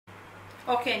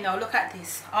Okay, now look at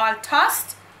this. All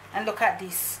tossed, and look at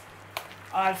this.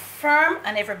 All firm,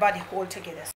 and everybody hold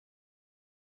together.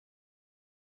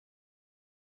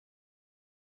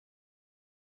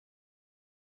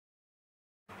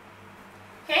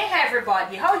 Hey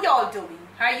everybody, how y'all doing?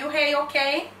 Are you hey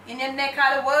okay? In your neck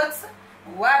of the woods?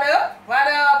 What up? What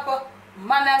up?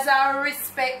 Manners and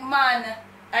respect, man.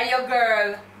 And your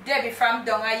girl, Debbie from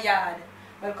down a yard.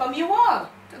 Welcome you all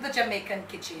to the Jamaican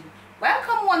kitchen.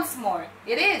 Welcome once more.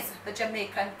 It is the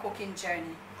Jamaican cooking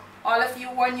journey. All of you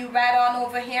who are new right on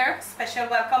over here, special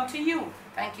welcome to you.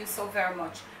 Thank you so very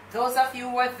much. Those of you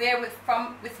who were there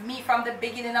with me from the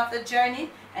beginning of the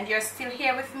journey and you're still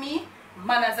here with me,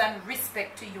 manners and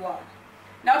respect to you all.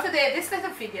 Now today, this little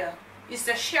video is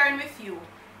just sharing with you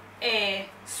a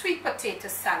sweet potato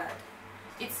salad.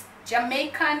 It's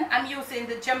Jamaican. I'm using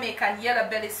the Jamaican yellow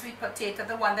belly sweet potato,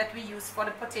 the one that we use for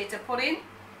the potato pudding.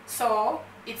 So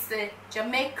it's the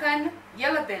Jamaican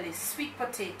yellow belly sweet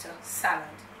potato salad.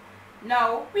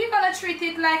 Now we're gonna treat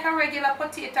it like a regular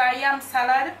potato or yam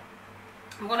salad.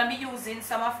 I'm gonna be using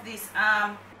some of this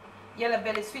yellow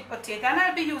belly sweet potato, and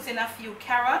I'll be using a few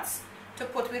carrots to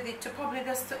put with it to probably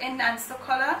just to enhance the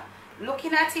color.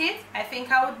 Looking at it, I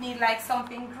think I would need like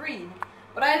something green,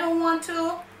 but I don't want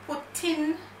to put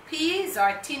tin peas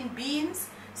or tin beans,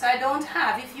 so I don't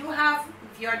have.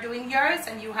 If you're doing yours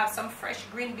and you have some fresh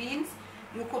green beans,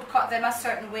 you could cut them a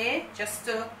certain way just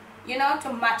to, you know,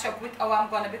 to match up with how I'm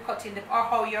going to be cutting them or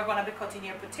how you're going to be cutting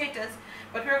your potatoes.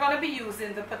 But we're going to be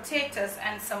using the potatoes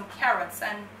and some carrots,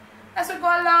 and as we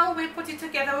go along we put it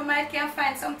together. We might can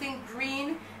find something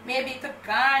green, maybe to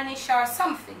garnish or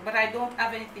something, but I don't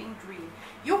have anything green.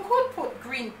 You could put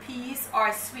green peas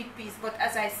or sweet peas, but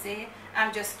as I say,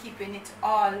 I'm just keeping it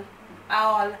all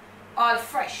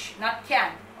fresh, not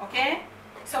canned. Okay,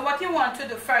 so what you want to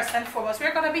do first and foremost,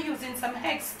 we're going to be using some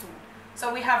eggs too.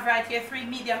 So we have right here 3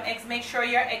 medium eggs. Make sure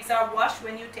your eggs are washed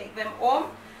when you take them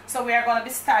home. So we are going to be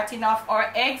starting off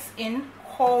our eggs in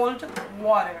cold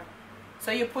water. So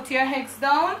you put your eggs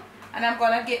down, and I'm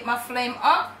going to get my flame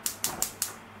up.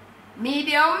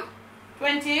 Medium,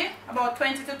 about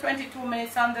 20 to 22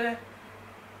 minutes on the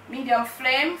medium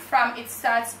flame from it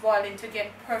starts boiling to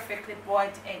get perfectly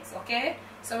boiled eggs. Okay,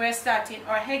 so we're starting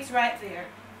our eggs right there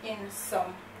in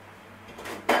some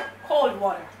cold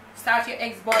water. Start your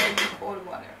eggs boiling in cold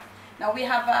water. Now we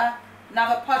have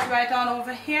another pot right on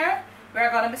over here.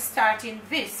 We're going to be starting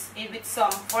this with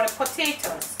some for the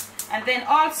potatoes, and then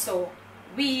also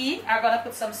we are going to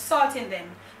put some salt in them,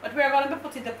 but we're going to be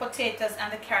putting the potatoes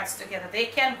and the carrots together. They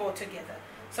can go together.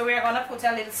 So we're going to put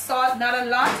a little salt, not a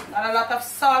lot of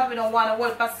salt. We don't want a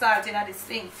whole of salt in this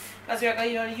thing, because we're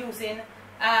going to be using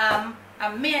a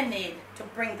mayonnaise to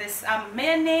bring this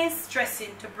mayonnaise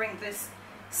dressing to bring this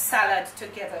salad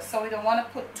together. So we don't want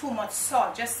to put too much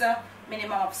salt, just a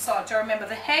minimum of salt. So remember,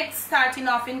 the eggs starting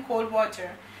off in cold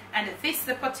water, and this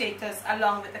the potatoes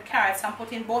along with the carrots. I'm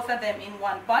putting both of them in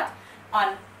one pot.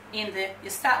 You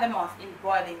start them off in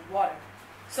boiling water.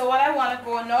 So what I want to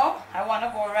go now, I want to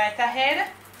go right ahead,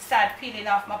 start peeling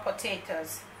off my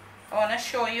potatoes. I want to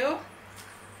show you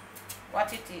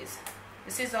what it is.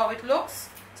 This is how it looks.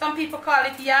 Some people call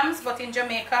it yams, but in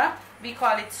Jamaica we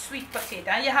call it sweet potato,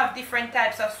 and you have different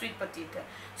types of sweet potato.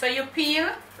 So you peel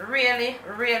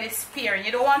really sparing.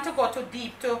 You don't want to go too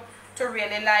deep to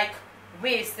really like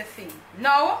waste the thing.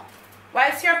 Now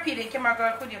whilst you're peeling, camera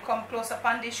girl, could you come close up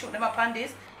on this, shoot them up on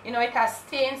this. You know it has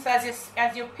stains, so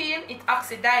as you peel it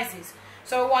oxidizes.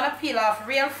 So we want to peel off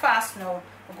real fast now.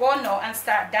 Go now and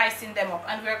start dicing them up,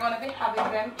 and we're going to be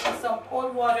having them in some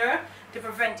cold water to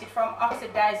prevent it from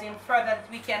oxidizing further, that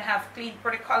we can have clean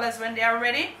pretty colors when they are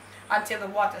ready until the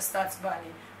water starts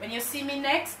boiling. When you see me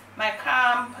next, my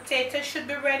potatoes should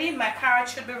be ready, my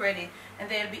carrots should be ready, and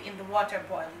they'll be in the water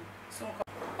boiling soon.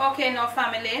 Okay, now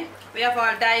family, we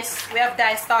have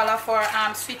diced all of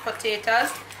our sweet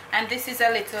potatoes, and this is a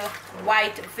little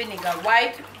white vinegar.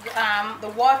 The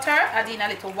water, add in a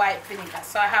little white vinegar.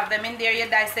 So I have them in there. You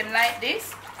dice them like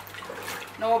this,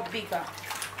 no bigger,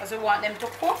 because we want them to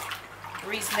cook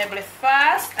reasonably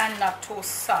fast and not too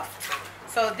soft.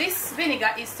 So this vinegar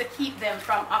is to keep them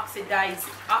from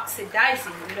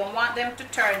oxidizing. We don't want them to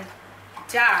turn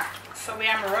dark. So we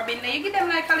are rubbing them. You give them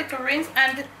like a little rinse,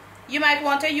 and you might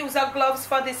want to use gloves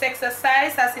for this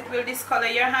exercise, as it will discolor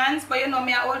your hands. But you know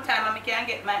me all time, and I can't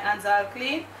get my hands all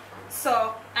clean.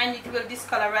 So, and it will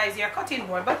discolorize your cutting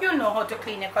board. But you know how to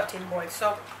clean your cutting board.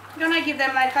 So you're gonna give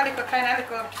them like a little kind of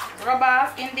little rub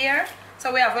off in there.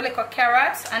 So we have a little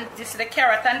carrots, and this is the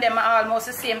carrot, and them are almost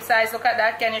the same size. Look at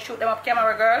that. Can you shoot them up,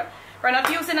 camera girl? We're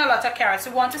not using a lot of carrots.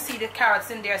 We want to see the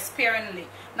carrots in there sparingly.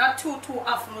 Not too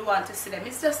often we want to see them.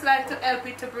 It's just like to help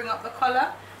it to bring up the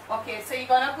color. Okay, so you're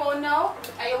going to go now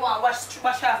and you want to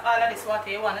wash off all of this water.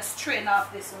 You want to strain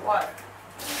off this water.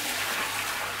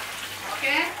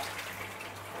 Okay?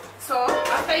 So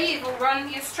after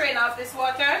you strain off this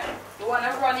water, you want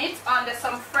to run it under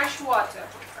some fresh water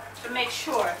to make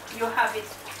sure you have it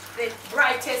the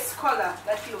brightest color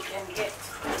that you can get.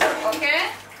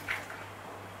 Okay?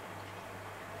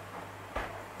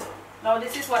 Now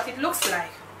this is what it looks like.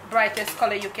 Brightest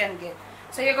color you can get.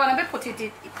 So you're going to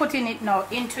be putting it now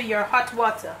into your hot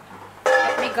water.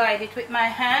 Let me guide it with my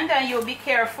hand and you'll be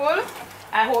careful.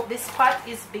 I hope this pot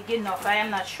is big enough. I am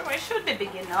not sure. It should be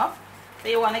big enough. So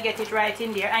you want to get it right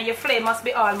in there. And your flame must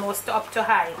be almost up to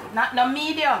high. Not no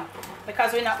medium.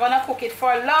 Because we're not going to cook it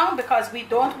for long. Because we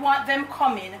don't want them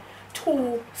coming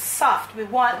too soft. We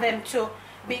want them to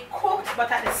be cooked.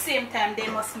 But at the same time they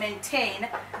must maintain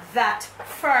that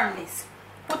firmness.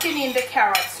 Putting in the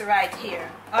carrots right here.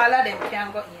 All of them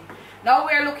can go in. Now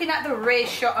we're looking at the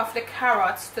ratio of the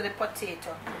carrots to the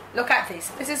potato. Look at this.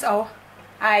 This is how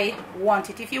I want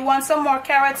it. If you want some more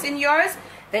carrots in yours,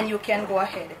 then you can go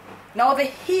ahead. Now the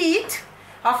heat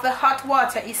of the hot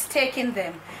water is taking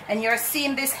them. And you're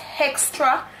seeing this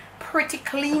extra pretty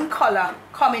clean color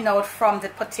coming out from the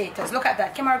potatoes. Look at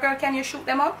that. Camera girl, can you shoot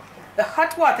them up? The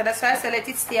hot water, that's why I said let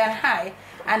it stay on high.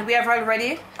 And we have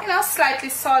already, slightly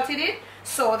salted it.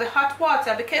 So the hot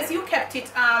water, because you kept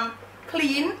it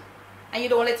clean and you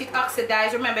don't let it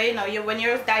oxidize. Remember, when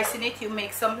you're dicing it, you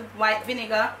make some white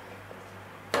vinegar,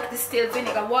 distilled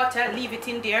vinegar water, leave it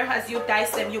in there. As you dice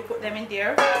them, you put them in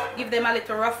there. Give them a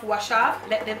little rough wash off.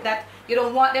 Let them you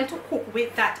don't want them to cook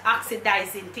with that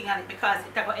oxidizing thing on it because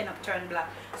it's going to end up turning black.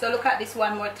 So look at this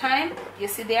one more time. You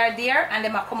see they are there and they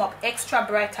might come up extra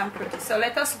bright and pretty. So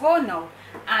let us go now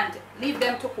and leave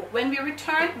them to cook. When we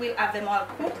return, we'll have them all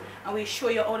cooked and we'll show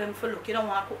you how them to look. You don't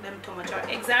want to cook them too much. Our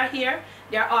eggs are here.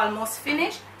 They're almost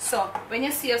finished. So when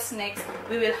you see us next,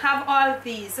 we will have all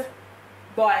these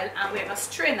boiled and we're going to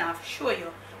strain off, show you,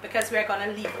 because we're going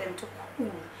to leave them to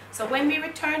cool. So when we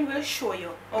return, we'll show you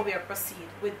how we'll proceed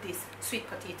with this sweet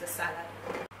potato salad.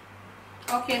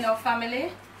 Okay, now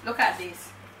family, look at this.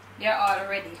 They're all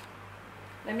ready.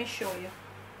 Let me show you.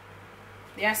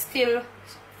 They are still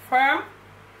firm,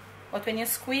 but when you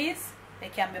squeeze, they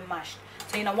can be mashed.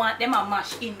 So you don't want them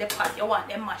mashed in the pot, you want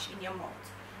them mashed in your mouth.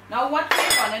 Now what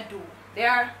we're going to do, they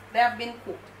have been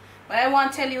cooked. But I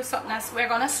want to tell you something else. We're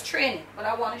going to strain it, but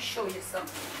I want to show you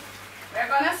something. We're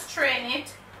going to strain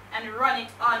it and run it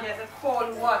under the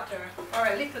cold water for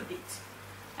a little bit.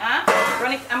 I'm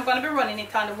going to be running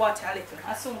it on the water a little.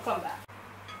 I'll soon come back.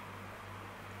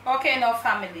 Okay, now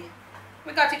family.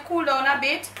 We got it cooled down a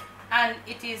bit and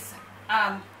it is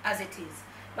as it is.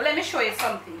 But let me show you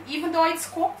something. Even though it's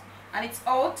cooked and it's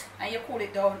out and you cool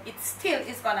it down, it still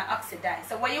is going to oxidize.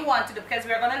 So what you want to do, because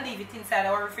we're going to leave it inside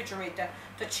our refrigerator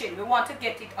to chill, we want to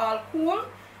get it all cool.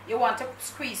 You want to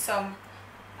squeeze some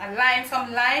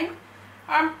lime.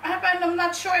 I'm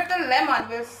not sure if the lemon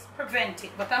will prevent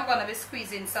it, but I'm going to be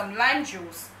squeezing some lime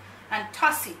juice and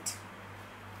toss it.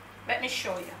 Let me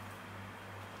show you.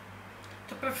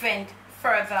 To prevent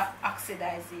further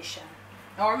oxidization.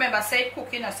 Now remember, say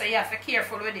cooking, so you have to be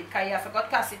careful with it because you have to go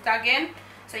toss it again.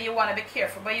 So you want to be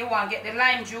careful, but you want to get the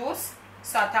lime juice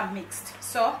sort of mixed.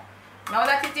 So now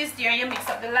that it is there, you mix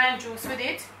up the lime juice with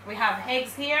it. We have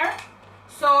eggs here.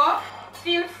 So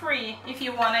feel free if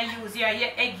you want to use your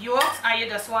egg yolks or you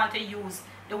just want to use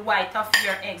the white of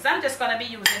your eggs. I'm just going to be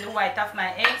using the white of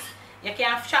my eggs. You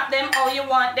can chop them how you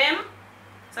want them.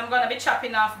 So I'm going to be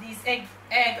chopping off these egg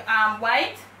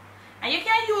white. And you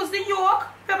can use the yolk,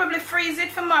 probably freeze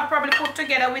it for more, probably put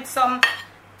together with some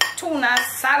tuna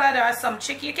salad or some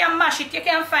chicken. You can mash it, you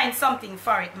can find something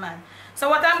for it, man. So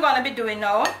what I'm going to be doing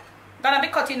now, I'm going to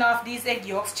be cutting off these egg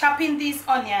yolks, chopping these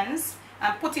onions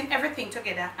and putting everything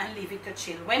together and leave it to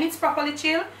chill. When it's properly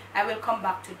chilled, I will come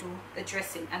back to do the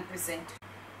dressing and present.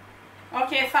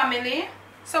 Okay, family,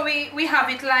 so we have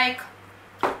it like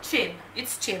chilled.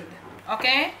 It's chilled,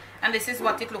 okay? And this is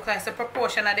what it looks like. It's the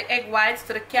proportion of the egg whites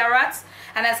to the carrots.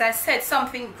 And as I said,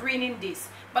 something green in this.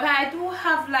 But I do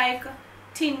have like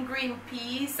tin green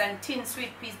peas and tin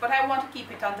sweet peas. But I want to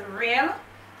keep it on the rail.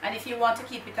 And if you want to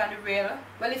keep it on the rail,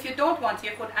 well, if you don't want, you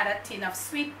could add a tin of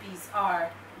sweet peas or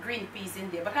green peas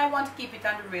in there. But I want to keep it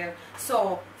on the rail.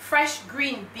 So fresh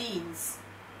green beans,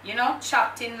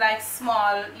 chopped in like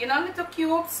small, little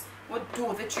cubes would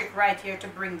do the trick right here to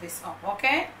bring this up,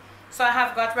 okay? So I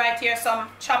have got right here some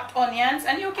chopped onions,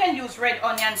 and you can use red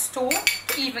onions too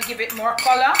to even give it more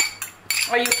color,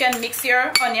 or you can mix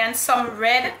your onions, some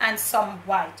red and some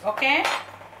white, okay?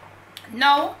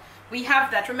 Now we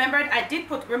have that. Remember I did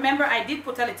put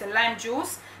a little lime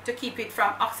juice to keep it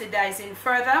from oxidizing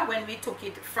further when we took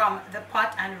it from the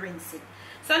pot and rinse it.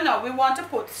 So now we want to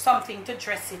put something to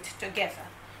dress it together.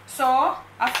 So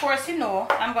of course, you know,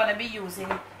 I'm going to be using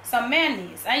some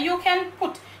mayonnaise, and you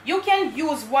can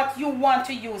use what you want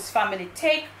to use, family.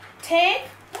 Take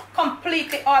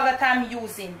completely all that I'm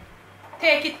using,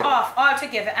 take it off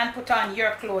altogether and put on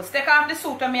your clothes. Take off the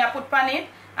suit and me I put on it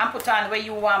and put on where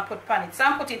you want to put on it. So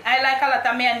I like a lot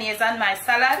of mayonnaise on my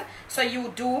salad, so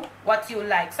you do what you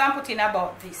like. So I'm putting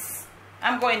about this.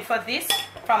 I'm going for this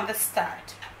from the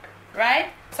start, right?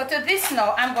 So to this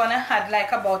now, I'm going to add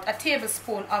like about a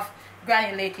tablespoon of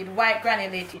white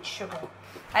granulated sugar.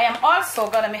 I am also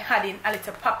going to be adding a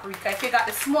little paprika. If you got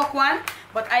the smoke one,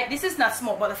 but this is not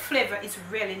smoke, but the flavor is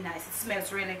really nice. It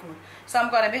smells really good. So I'm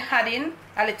going to be adding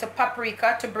a little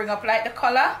paprika to bring up like the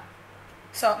color.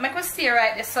 So make us stir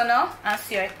right this so now and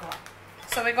see how it goes.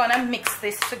 So we're going to mix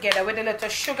this together with a little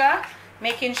sugar,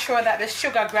 making sure that the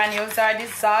sugar granules are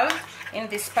dissolved in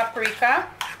this paprika.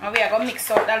 And we are going to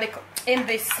mix out a little in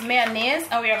this mayonnaise,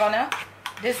 and we are going to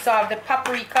dissolve the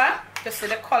paprika to see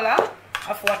the color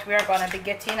of what we are going to be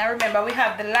getting. And remember, we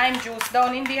have the lime juice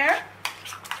down in there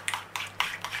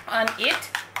on it.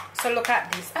 So look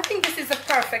at this. I think this is a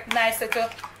perfect, nice little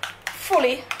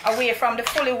fully away from the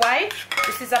fully white.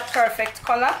 This is a perfect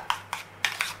color.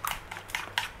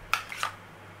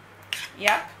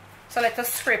 Yep. So let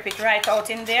us scrape it right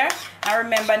out in there. And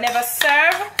remember, never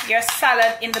serve your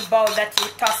salad in the bowl that you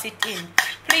toss it in.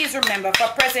 Please remember, for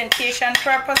presentation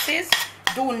purposes,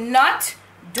 do not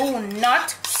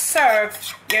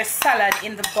serve your salad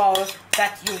in the bowl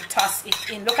that you toss it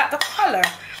in. Look at the color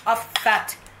of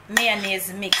that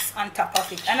mayonnaise mix on top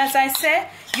of it. And as I say,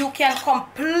 you can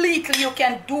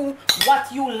do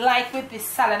what you like with this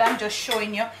salad. I'm just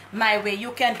showing you my way.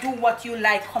 You can do what you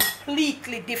like,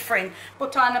 completely different.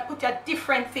 Put a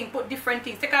different thing, put different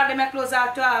things. Take out the clothes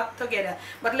out together,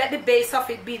 but let the base of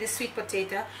it be the sweet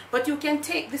potato. But you can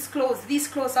take these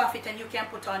clothes off it, and you can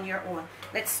put on your own.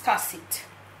 Let's toss it.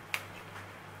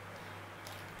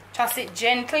 Toss it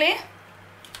gently.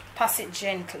 Toss it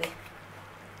gently.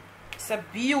 It's a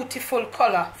beautiful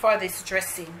color for this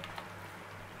dressing.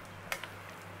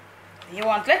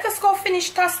 Let us go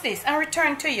finish toss this and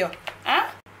return to you.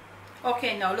 Huh?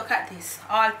 Okay, now look at this.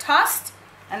 All tossed,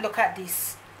 and look at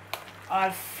this. All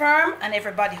firm, and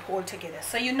everybody hold together.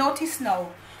 So you notice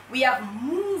now, we have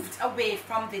moved away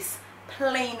from this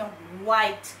plain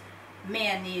white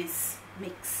mayonnaise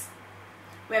mix.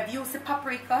 We have used the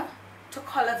paprika to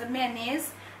color the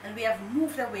mayonnaise, and we have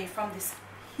moved away from this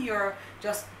pure,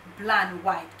 just bland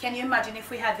white. Can you imagine if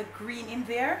we had the green in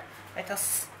there? Let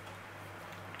us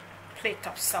plate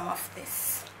up some of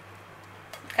this.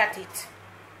 Look at it.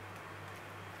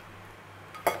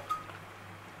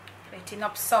 Plating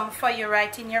up some for you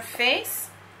right in your face.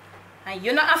 And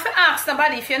you don't have to ask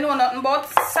nobody if you know nothing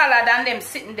about salad and them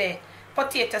sitting there.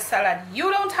 Potato salad. You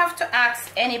don't have to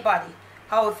ask anybody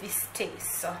how this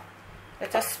tastes. So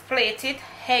let us plate it.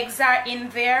 Eggs are in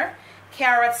there.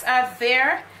 Carrots are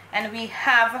there. And we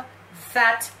have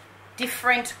that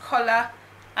different color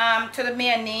to the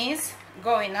mayonnaise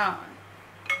going on.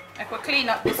 I could clean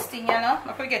up this thing, you know.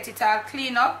 I could get it all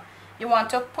clean up. You want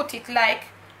to put it like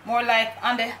more like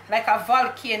on the like a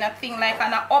volcano thing, like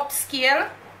on an upscale.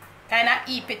 Kind of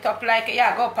heap it up like you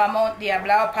go up a mount there,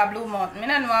 blow up a blue mountain. I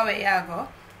don't know where you go.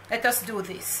 Let us do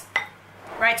this.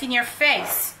 Right in your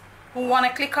face. Who want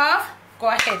to click off? Go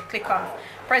ahead, click off.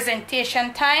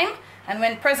 Presentation time. And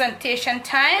when presentation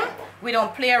time, we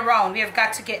don't play around. We have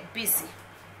got to get busy.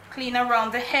 Clean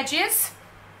around the edges.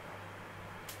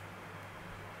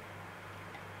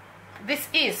 This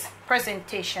is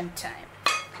presentation time.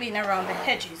 Clean around the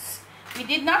edges. We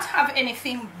did not have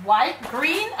anything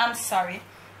green, I'm sorry.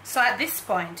 So at this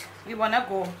point, we want to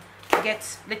go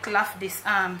get little of this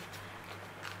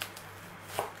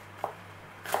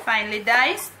finely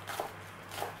diced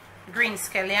green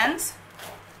scallions.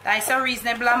 Dice a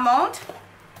reasonable amount,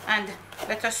 and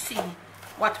let us see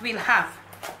what we'll have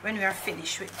when we are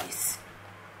finished with this.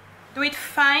 Do it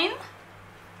fine.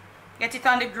 Get it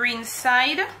on the green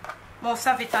side. Most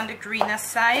of it on the greener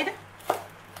side.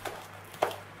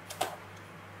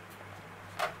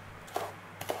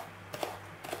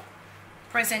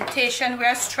 Presentation we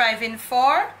are striving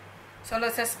for. So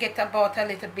let us get about a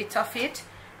little bit of it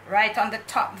right on the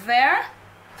top there.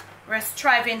 We're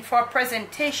striving for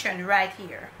presentation right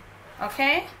here.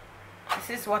 Okay?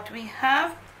 This is what we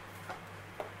have.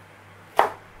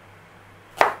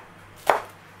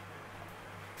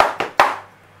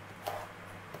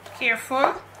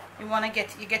 Careful. You want to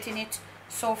you're getting it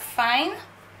so fine.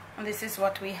 And this is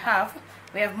what we have.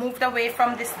 We have moved away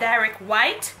from this direct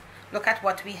white. Look at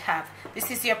what we have.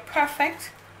 This is your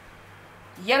perfect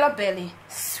yellow belly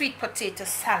sweet potato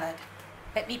salad.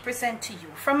 Let me present to you.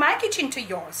 From my kitchen to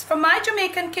yours. From my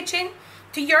Jamaican kitchen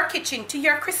to your kitchen, to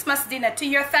your Christmas dinner, to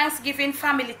your Thanksgiving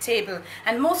family table,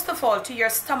 and most of all to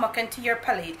your stomach and to your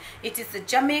palate. It is the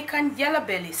Jamaican yellow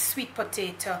belly sweet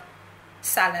potato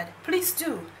salad. Please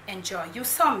do enjoy. You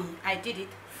saw me. I did it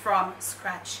from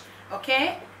scratch.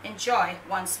 Okay? Enjoy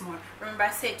once more. Remember, I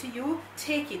said to you,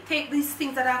 take it. Take these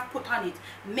things that I've put on it.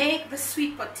 Make the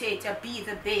sweet potato be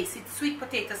the base. It's sweet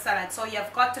potato salad, so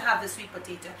you've got to have the sweet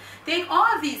potato. Take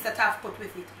all these that I've put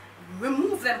with it.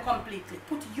 Remove them completely.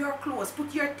 Put your clothes,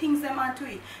 put your things them onto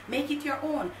it. Make it your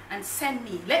own and send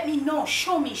me. Let me know.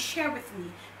 Show me. Share with me.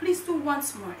 Please do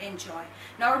once more. Enjoy.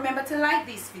 Now remember to like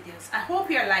these videos. I hope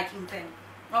you're liking them.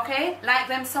 Okay? Like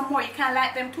them some more. You can't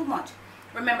like them too much.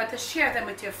 Remember to share them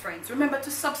with your friends. Remember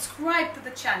to subscribe to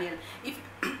the channel.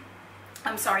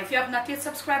 I'm sorry, if you have not yet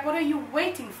subscribed, what are you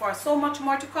waiting for? So much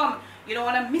more to come. You don't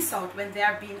want to miss out when they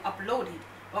are being uploaded.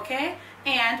 Okay?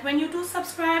 And when you do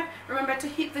subscribe, remember to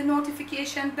hit the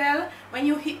notification bell. When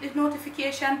you hit the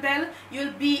notification bell,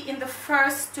 you'll be in the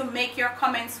first to make your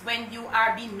comments when you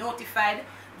are being notified.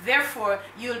 Therefore,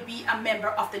 you'll be a member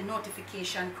of the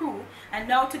notification crew. And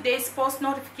now today's post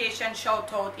notification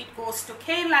shout out, it goes to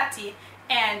Kay Latti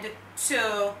and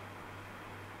to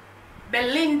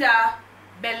Belinda.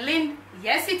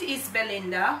 Yes, it is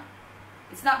Belinda.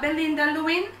 It's not Belinda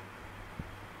Lewin.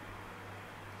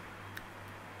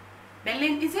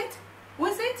 Is it? Who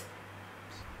is it?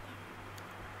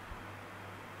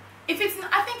 If it's not,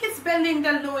 I think it's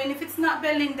Belinda Lewin. If it's not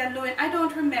Belinda Lewin, I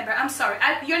don't remember. I'm sorry.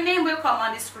 Your name will come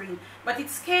on the screen. But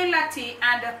it's Kay Latti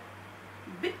and...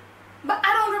 but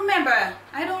I don't remember.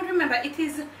 I don't remember. It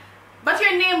is... But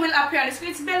your name will appear on the screen.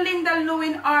 It's Belinda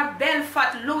Lewin or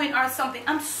Belfat Lewin or something.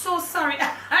 I'm so sorry.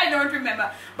 I don't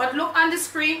remember. But look on the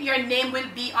screen. Your name will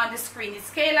be on the screen. It's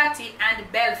Kay Latti and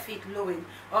Belfit Lewin.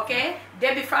 Okay?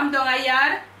 Debbie from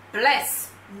Dongayard.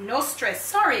 Bless. No stress.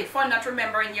 Sorry for not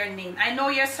remembering your name. I know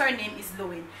your surname is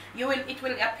Lewin. It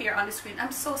will appear on the screen.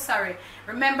 I'm so sorry.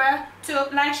 Remember to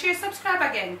like, share, subscribe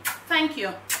again. Thank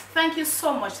you. Thank you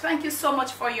so much. Thank you so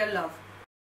much for your love.